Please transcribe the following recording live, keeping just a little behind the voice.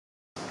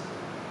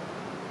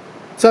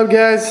What's up,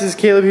 guys? This is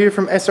Caleb here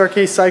from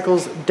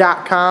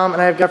Srkcycles.com,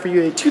 and I've got for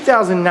you a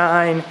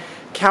 2009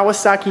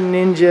 Kawasaki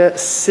Ninja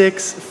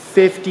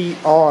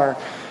 650R.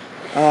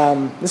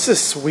 This is a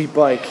sweet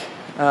bike.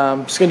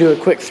 I'm just gonna do a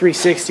quick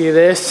 360 of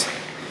this,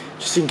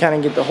 just so you can kind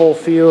of get the whole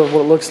feel of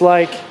what it looks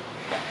like.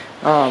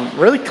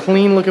 Really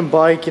clean looking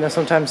bike.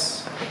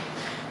 Sometimes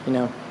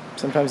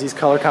these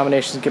color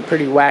combinations get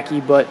pretty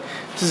wacky, but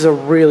this is a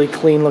really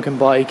clean looking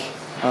bike.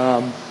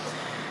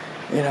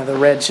 The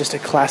red's just a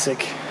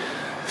classic,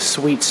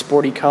 sweet,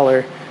 sporty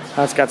color.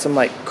 It's got some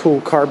like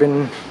cool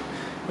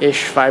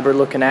carbon-ish fiber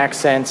looking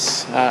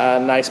accents,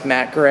 nice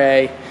matte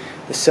gray,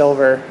 the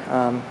silver.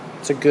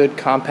 It's a good,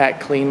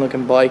 compact, clean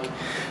looking bike.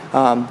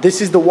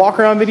 This is the walk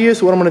around video,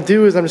 so what I'm gonna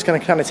do is I'm just gonna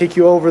kind of take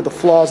you over the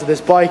flaws of this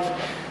bike,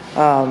 if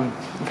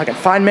I can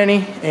find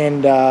many,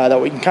 and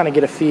that we can kind of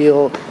get a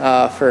feel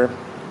for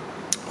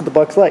what the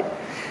bike's like.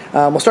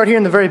 We'll start here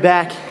in the very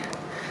back.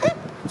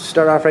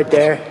 Start off right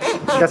there.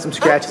 It's got some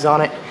scratches on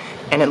it,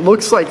 and it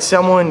looks like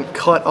someone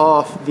cut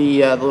off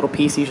the little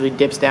piece that usually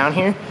dips down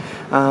here.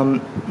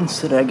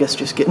 Instead of, I guess,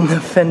 just getting the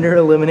fender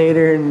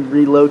eliminator and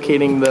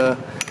relocating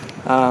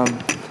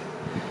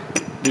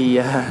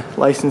the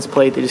license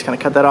plate, they just kind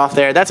of cut that off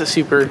there. That's a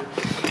super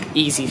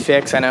easy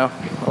fix. I know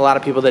a lot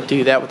of people that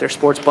do that with their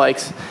sports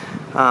bikes.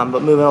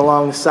 But moving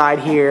along the side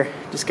here,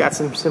 just got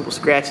some simple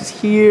scratches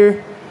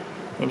here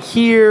and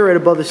here, right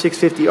above the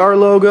 650R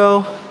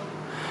logo.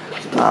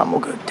 We'll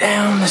go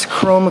down. This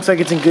chrome looks like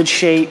it's in good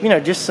shape.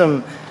 Just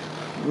some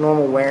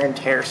normal wear and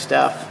tear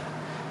stuff.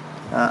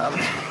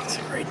 It's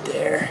right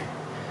there.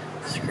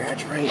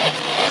 Scratch right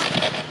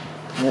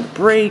near the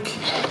brake.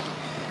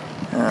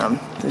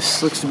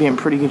 This looks to be in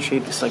pretty good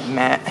shape. Just like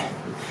matte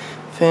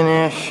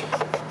finish.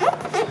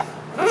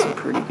 That's in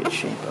pretty good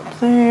shape up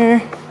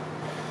there.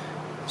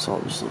 It's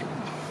all just little.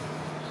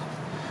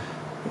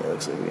 Yeah,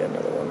 looks like we got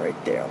another one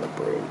right there on the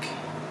brake.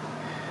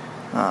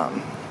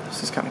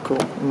 This is kind of cool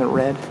in the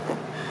red.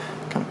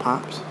 Kind of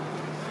pops.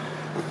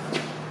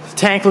 The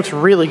tank looks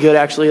really good,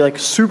 actually, like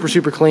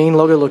super clean.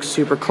 Logo looks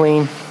super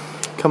clean.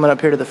 Coming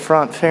up here to the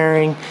front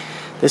fairing,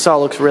 this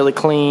all looks really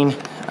clean.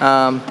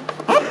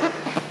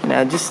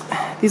 Just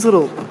these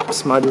little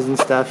smudges and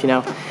stuff,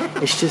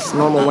 it's just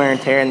normal wear and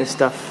tear, and this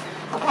stuff,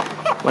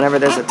 whenever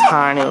there's a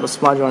tiny little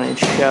smudge on it, it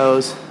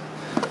shows.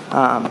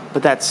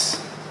 But that's,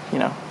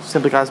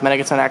 simply cosmetic.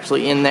 It's not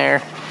actually in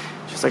there,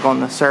 just like on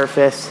the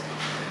surface.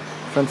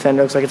 Front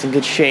fender looks like it's in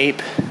good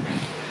shape.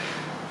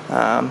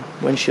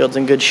 Windshield's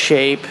in good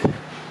shape.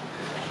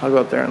 I'll go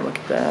up there and look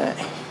at that.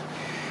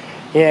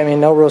 Yeah,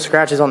 no real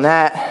scratches on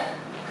that.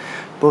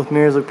 Both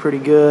mirrors look pretty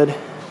good.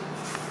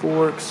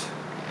 Forks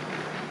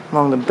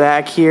along the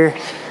back here.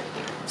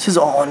 This is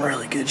all in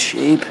really good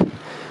shape.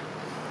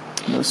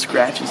 No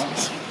scratches.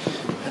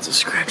 That's a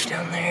scratch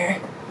down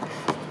there.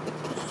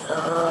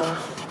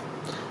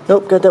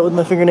 Nope, got that with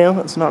my fingernail.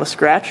 That's not a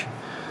scratch.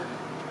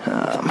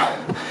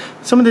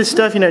 Some of this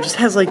stuff, just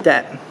has like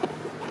that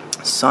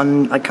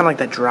sun, kind of like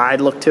that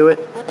dried look to it.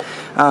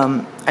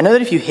 I know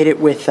that if you hit it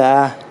with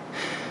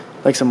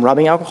like some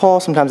rubbing alcohol,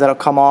 sometimes that'll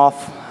come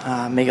off,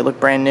 make it look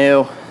brand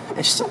new.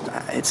 It's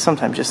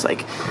sometimes just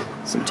like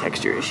some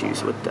texture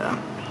issues with the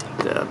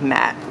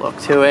matte look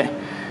to it.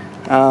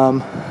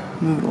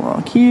 Moving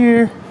along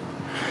here,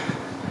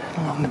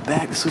 along the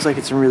back, this looks like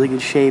it's in really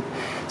good shape.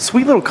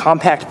 Sweet little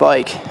compact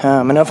bike.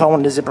 I know if I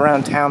wanted to zip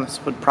around town, this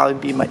would probably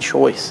be my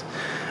choice.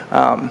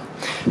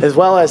 As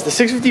well as the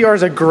 650R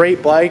is a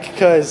great bike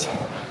because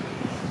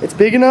it's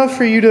big enough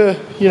for you to,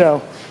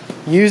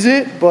 use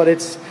it, but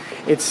it's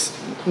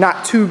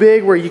not too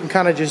big where you can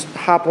kind of just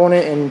hop on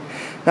it and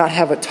not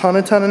have a ton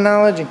of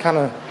knowledge and kind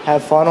of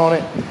have fun on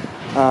it.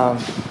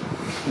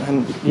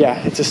 And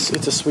yeah, it's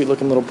a sweet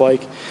looking little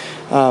bike.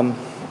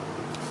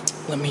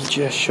 Let me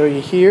just show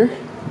you here.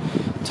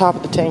 Top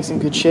of the tank's in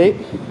good shape.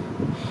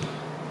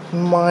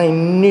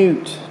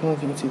 Minute. I don't know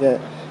if you can see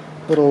that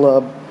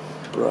little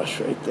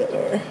brush right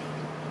there.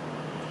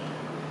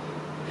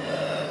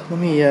 Let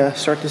me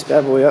start this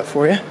bad boy up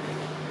for you.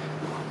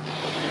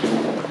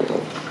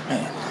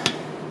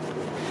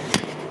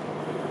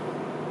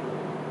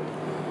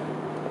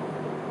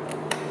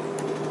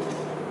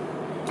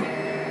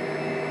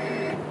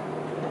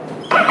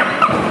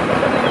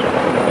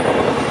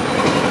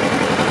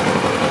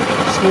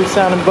 Smooth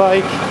sounding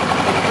bike.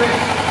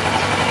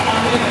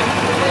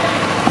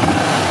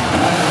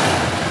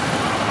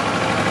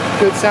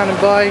 Good sounding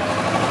bike.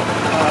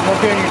 Up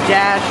here on your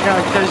dash,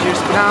 because your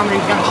speedometer,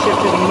 you kind of shift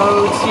through the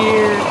modes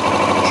here.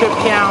 Trip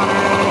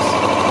counters.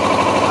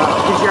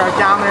 Gives you your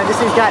odometer. This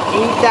has got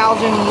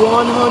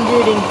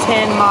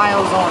 8,110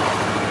 miles on it.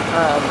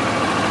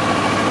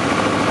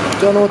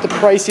 Don't know what the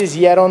price is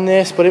yet on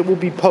this, but it will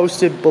be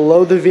posted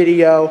below the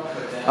video.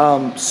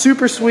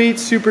 Super sweet,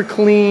 super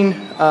clean,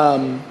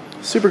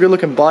 super good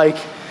looking bike.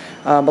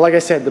 But like I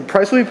said, the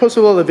price will be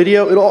posted below the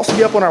video. It'll also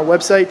be up on our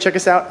website. Check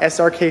us out,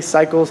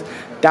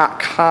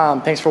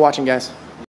 Srkcycles.com. Thanks for watching, guys.